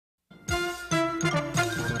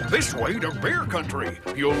This way to bear country.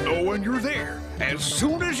 You'll know when you're there. As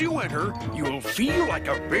soon as you enter, you'll feel like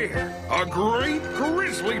a bear. A great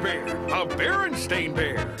grizzly bear. A Berenstain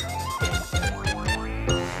bear.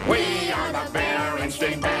 We are the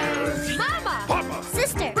Berenstain Bears. Mama! Papa!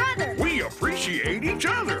 Sister! Brother! We appreciate each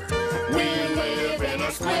other. We live in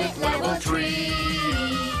a split-level tree.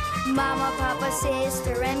 Mama, Papa,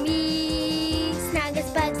 sister, and me. Snug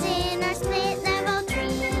as bugs in our split-level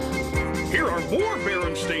tree. Here are more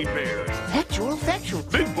Berenstain bears. Factual.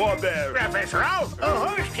 Big Bob Bear. Professor Owl. Oh,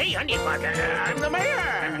 hey, honey butter. I'm the mayor.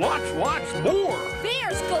 And lots more.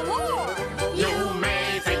 Bears galore! You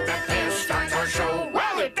may think that this starts our show.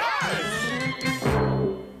 Well, it does!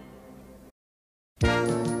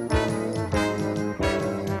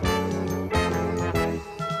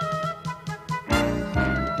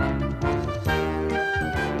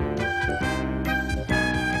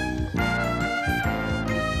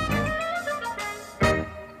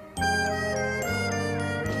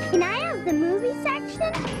 Can I have the movie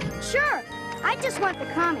section? Sure. I just want the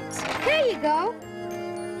comics. Here you go.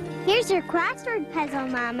 Here's your crossword puzzle,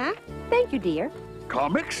 Mama. Thank you, dear.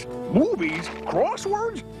 Comics, movies,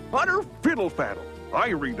 crosswords, utter fiddle-faddle. I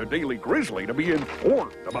read the Daily Grizzly to be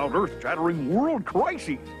informed about earth-shattering world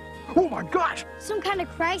crises. Oh my gosh! Some kind of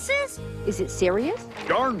crisis? Is it serious?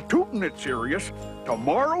 Darn tootin' it's serious.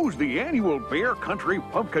 Tomorrow's the annual Bear Country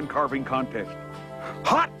Pumpkin Carving Contest.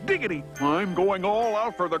 Hot diggity! I'm going all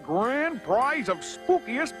out for the grand prize of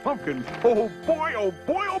Spookiest Pumpkin. Oh boy, oh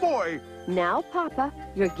boy, oh boy! Now, Papa,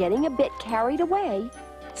 you're getting a bit carried away.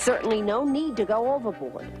 Certainly no need to go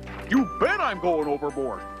overboard. You bet I'm going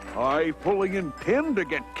overboard. I fully intend to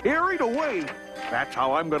get carried away. That's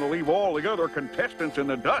how I'm going to leave all the other contestants in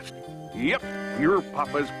the dust. Yep, your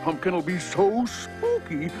Papa's pumpkin will be so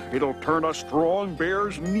spooky, it'll turn a strong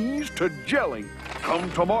bear's knees to jelly.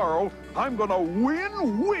 Come tomorrow, I'm going to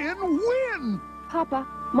win! Papa,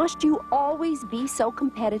 must you always be so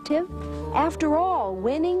competitive? After all,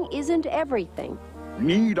 winning isn't everything.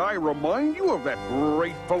 Need I remind you of that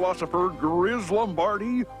great philosopher Grizz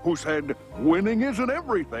Lombardi, who said, winning isn't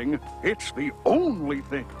everything, it's the only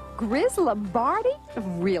thing. Grizz Lombardi?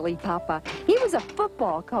 Really, Papa? He was a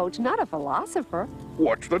football coach, not a philosopher.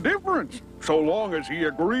 What's the difference? So long as he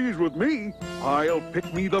agrees with me, I'll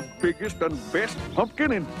pick me the biggest and best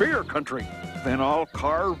pumpkin in bear country. Then I'll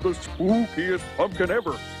carve the spookiest pumpkin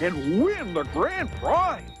ever and win the grand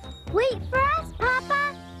prize. Wait for us,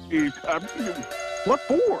 Papa. What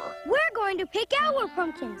for? We're going to pick our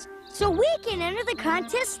pumpkins, so we can enter the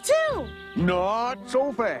contest too. Not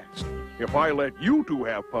so fast. If I let you two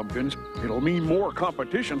have pumpkins, it'll mean more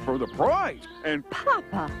competition for the prize. And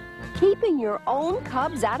Papa, keeping your own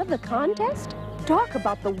cubs out of the contest? Talk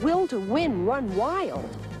about the will to win run wild.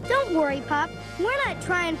 Don't worry, Pop. We're not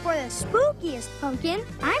trying for the spookiest pumpkin.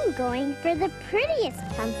 I'm going for the prettiest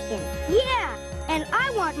pumpkin. Yeah, and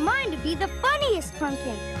I want mine to be the funniest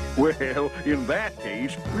pumpkin. well, in that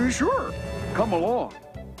case, sure, come along.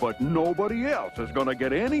 But nobody else is going to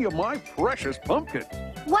get any of my precious pumpkins.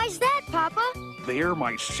 Why's that, Papa? They're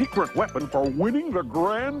my secret weapon for winning the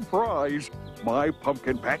grand prize. My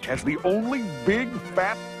pumpkin patch has the only big,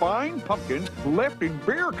 fat, fine pumpkins left in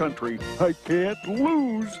bear country. I can't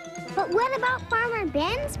lose. But what about Farmer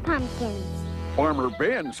Ben's pumpkins? Farmer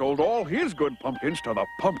Ben sold all his good pumpkins to the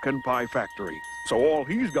pumpkin pie factory. So all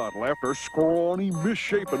he's got left are scrawny,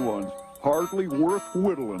 misshapen ones. Hardly worth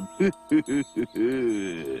whittling.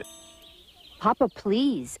 Papa,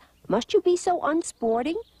 please. Must you be so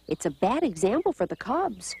unsporting? It's a bad example for the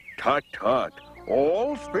cubs. Tut.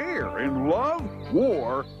 All's fair in love,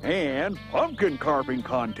 war, and pumpkin carving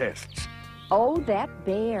contests. Oh, that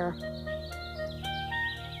bear.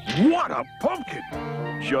 What a pumpkin!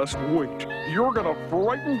 Just wait. You're gonna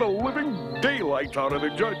frighten the living daylights out of the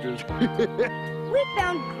judges. We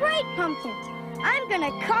found great pumpkins. I'm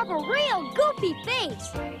gonna carve a real goofy face.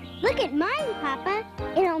 Look at mine, Papa.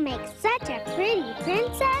 It'll make such a pretty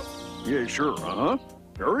princess. Yeah, sure,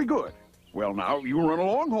 Very good. Well, now, you run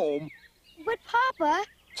along home. But, Papa,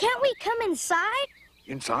 can't we come inside?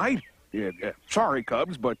 Inside? Yeah, sorry,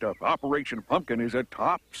 Cubs, but Operation Pumpkin is a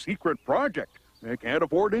top-secret project. They can't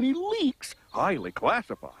afford any leaks. Highly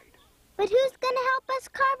classified. But who's gonna help us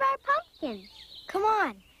carve our pumpkins? Come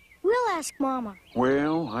on. We'll ask Mama.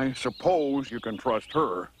 Well, I suppose you can trust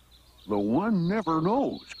her. The one never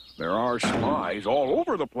knows. There are spies all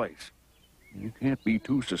over the place. You can't be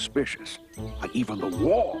too suspicious. Even the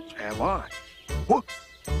walls have eyes. What?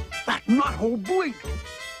 That knothole blinked.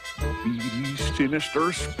 Beady,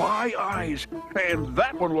 sinister spy eyes. And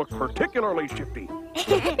that one looked particularly shifty.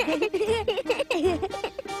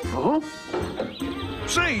 Huh?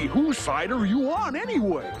 Say, whose side are you on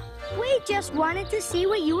anyway? We just wanted to see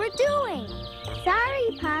what you were doing.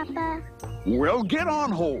 Sorry, Papa. Well, get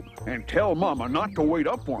on home and tell Mama not to wait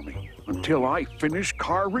up for me until I finish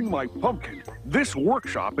carving my pumpkin. This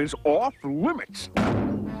workshop is off limits.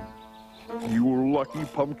 You lucky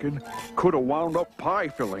pumpkin. Could have wound up pie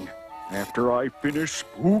filling. After I finish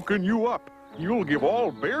spooking you up, you'll give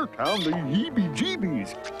all Beartown the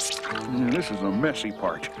heebie-jeebies. This is the messy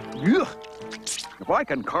part. Ugh. If I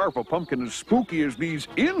can carve a pumpkin as spooky as these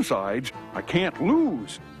insides, I can't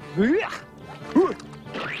lose. Ugh.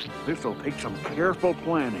 This'll take some careful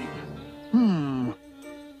planning.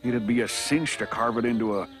 It'd be a cinch to carve it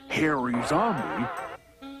into a hairy zombie.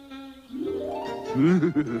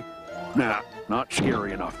 Nah, not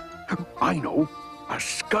scary enough. I know, a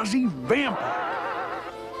scuzzy vampire.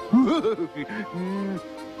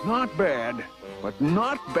 Not bad, but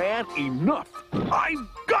not bad enough. I've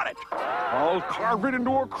got it! I'll carve it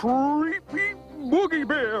into a creepy boogie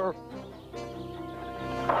bear.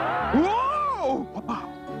 Whoa!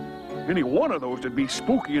 Any one of those would be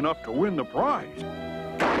spooky enough to win the prize.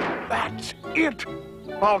 That's it!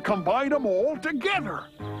 I'll combine them all together.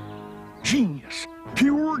 Genius.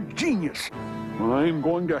 Pure genius. I'm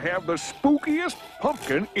going to have the spookiest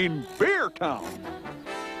pumpkin in Beartown.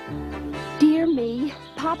 Dear me,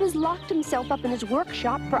 Papa's locked himself up in his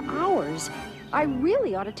workshop for hours. I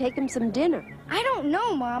really ought to take him some dinner. I don't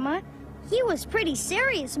know, Mama. He was pretty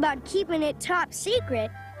serious about keeping it top secret.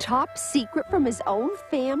 Top secret from his own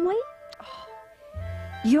family? Oh,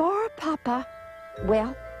 your Papa.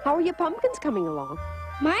 Well, how are your pumpkins coming along?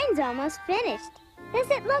 Mine's almost finished. Does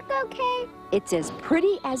it look okay? It's as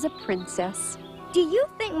pretty as a princess. Do you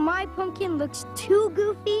think my pumpkin looks too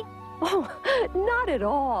goofy? Oh, not at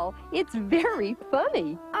all. It's very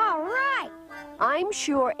funny. All right. I'm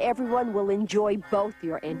sure everyone will enjoy both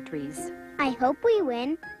your entries. I hope we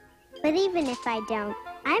win. But even if I don't,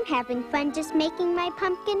 I'm having fun just making my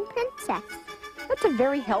pumpkin princess. That's a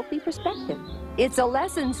very healthy perspective. It's a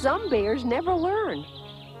lesson some bears never learn.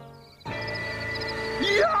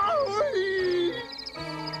 Yowie!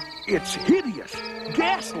 It's hideous,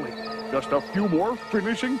 ghastly. Just a few more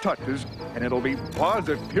finishing touches, and it'll be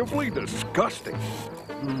positively disgusting.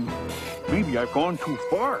 Maybe I've gone too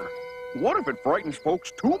far. What if it frightens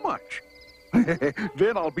folks too much?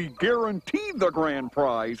 Then I'll be guaranteed the grand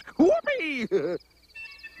prize. Whoopee!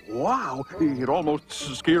 Wow, it almost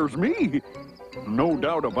scares me. No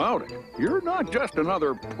doubt about it. You're not just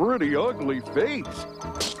another pretty ugly face.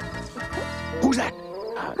 Who's that?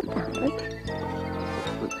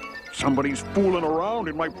 Somebody's fooling around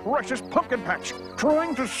in my precious pumpkin patch,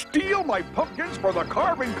 trying to steal my pumpkins for the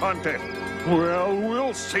carving contest. Well,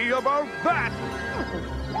 we'll see about that.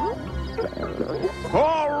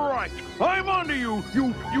 All right, I'm onto you,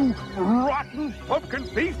 you rotten pumpkin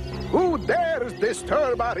thief. Who dares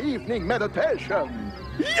disturb our evening meditation?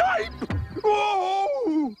 Yipe!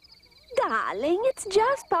 Oh! Darling, it's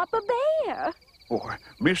just Papa Bear. Oh,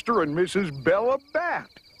 Mr. and Mrs. Bella Bat,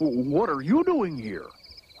 what are you doing here?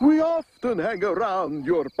 We often hang around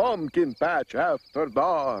your pumpkin patch after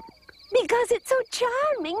dark. Because it's so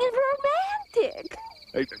charming and romantic.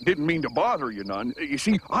 I didn't mean to bother you none. You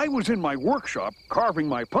see, I was in my workshop carving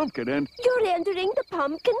my pumpkin and... You're entering the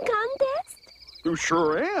pumpkin contest? You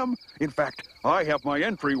sure am. In fact, I have my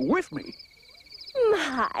entry with me.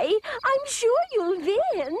 My, I'm sure you'll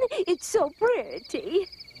win. It's so pretty.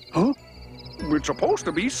 Huh? It's supposed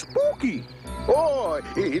to be spooky. Oh,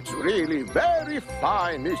 it's really very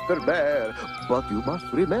fine, Mr. Bear. But you must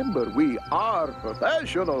remember, we are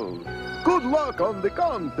professionals. Good luck on the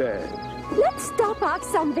contest. Let's stop off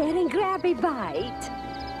somewhere and grab a bite.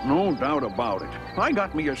 No doubt about it. I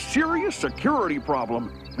got me a serious security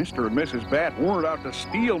problem. Mr. and Mrs. Bat weren't out to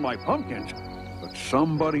steal my pumpkins, but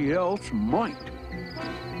somebody else might.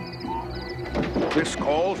 This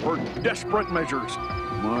calls for desperate measures.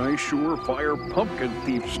 My surefire pumpkin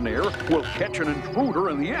thief snare will catch an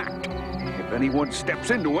intruder in the act. If anyone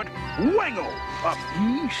steps into it, wango! Up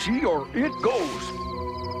he, she, or it goes.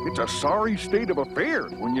 It's a sorry state of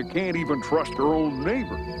affairs when you can't even trust your own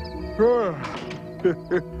neighbor.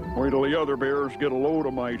 Wait till the other bears get a load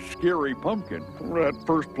of my scary pumpkin. That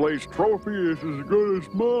first place trophy is as good as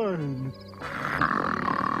mine.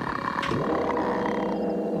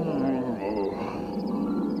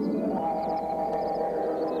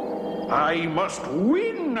 I must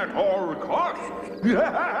win at all costs.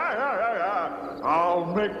 I'll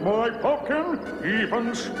make my pumpkin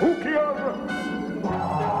even spookier.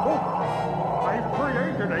 Oh, I've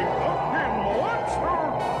created a pumpkin monster.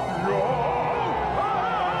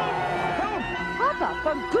 Papa,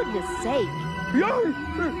 for goodness sake. Yay!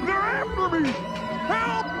 They're after me.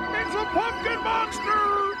 Help! It's a pumpkin monster!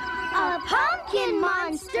 A pumpkin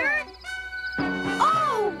monster?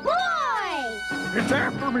 Oh, boy! It's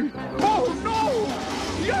after me! Oh, no!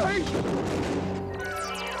 Yay!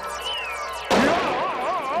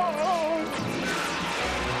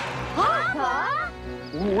 Papa?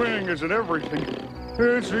 Winning isn't everything.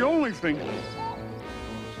 It's the only thing.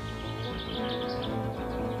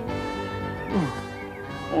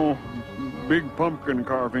 Oh, big pumpkin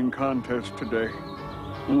carving contest today.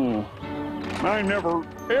 Oh, I never,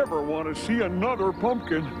 ever want to see another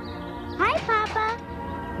pumpkin. Hi, Papa.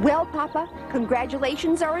 Well, Papa,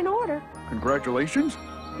 congratulations are in order. Congratulations?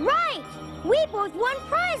 Right! We both won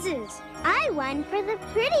prizes. I won for the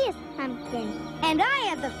prettiest pumpkin. And I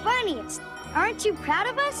had the funniest. Aren't you proud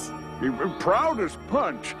of us? Proud as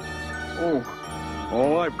punch. Oh,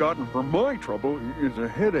 all I've gotten for my trouble is a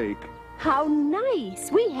headache. How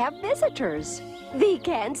nice. We have visitors. We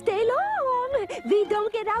can't stay long. We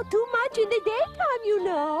don't get out too much in the daytime, you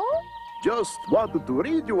know. Just wanted to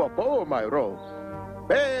read you a poem I wrote.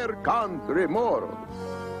 Fair Country Moral.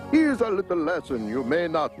 Here's a little lesson you may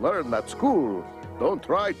not learn at school. Don't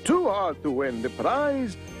try too hard to win the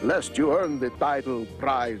prize, lest you earn the title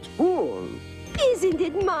Prize Fool. Isn't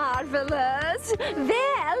it marvelous?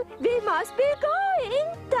 Well, we must be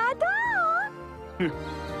going. Ta-ta!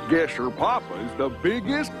 Guess your papa's the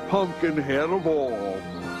biggest pumpkin head of all.